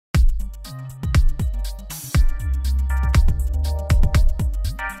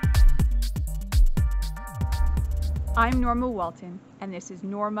I'm Norma Walton, and this is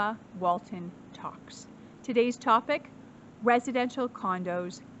Norma Walton Talks. Today's topic, residential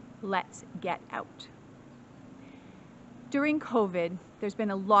condos, let's get out. During COVID, there's been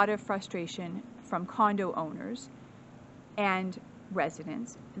a lot of frustration from condo owners and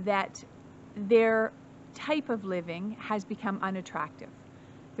residents that their type of living has become unattractive.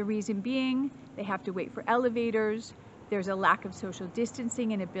 The reason being, they have to wait for elevators, there's a lack of social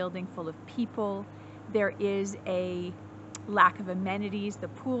distancing in a building full of people, there is a lack of amenities, the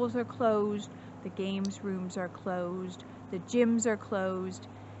pools are closed, the games rooms are closed, the gyms are closed.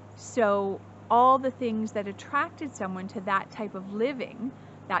 So all the things that attracted someone to that type of living,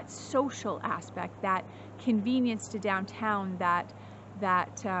 that social aspect, that convenience to downtown, that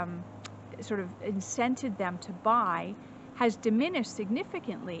sort of incented them to buy, has diminished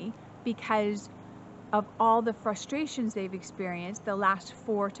significantly because of all the frustrations they've experienced the last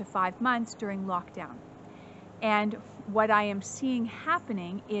 4 to 5 months during lockdown. And what I am seeing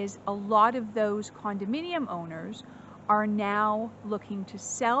happening is a lot of those condominium owners are now looking to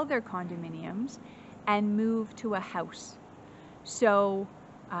sell their condominiums and move to a house. So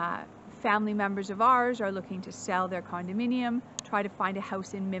family members of ours are looking to sell their condominium, try to find a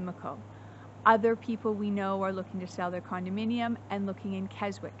house in Mimico. Other people we know are looking to sell their condominium and looking in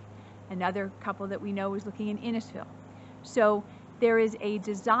Keswick. Another couple that we know is looking in Innisfil. So there is a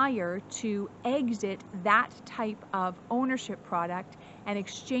desire to exit that type of ownership product and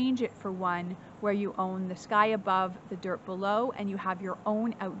exchange it for one where you own the sky above, the dirt below, and you have your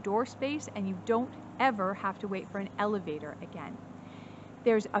own outdoor space and you don't ever have to wait for an elevator again.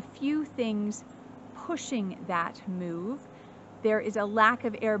 There's a few things pushing that move. There is a lack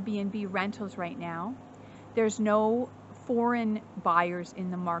of Airbnb rentals right now. There's no foreign buyers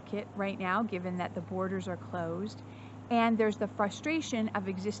in the market right now, given that the borders are closed. And there's the frustration of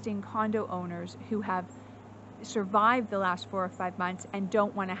existing condo owners who have survived the last 4 or 5 months and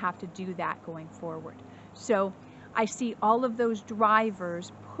don't want to have to do that going forward. So I see all of those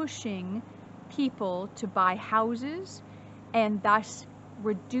drivers pushing people to buy houses and thus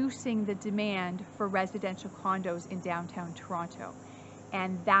reducing the demand for residential condos in downtown Toronto.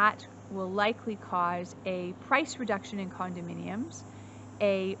 And that will likely cause a price reduction in condominiums,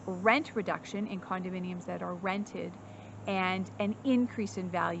 a rent reduction in condominiums that are rented, and an increase in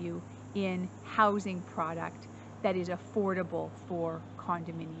value in housing product that is affordable for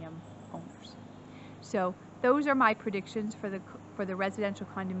condominium owners. So those are my predictions for the residential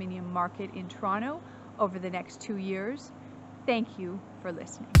condominium market in Toronto over the next 2 years. Thank you for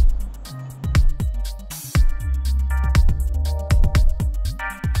listening.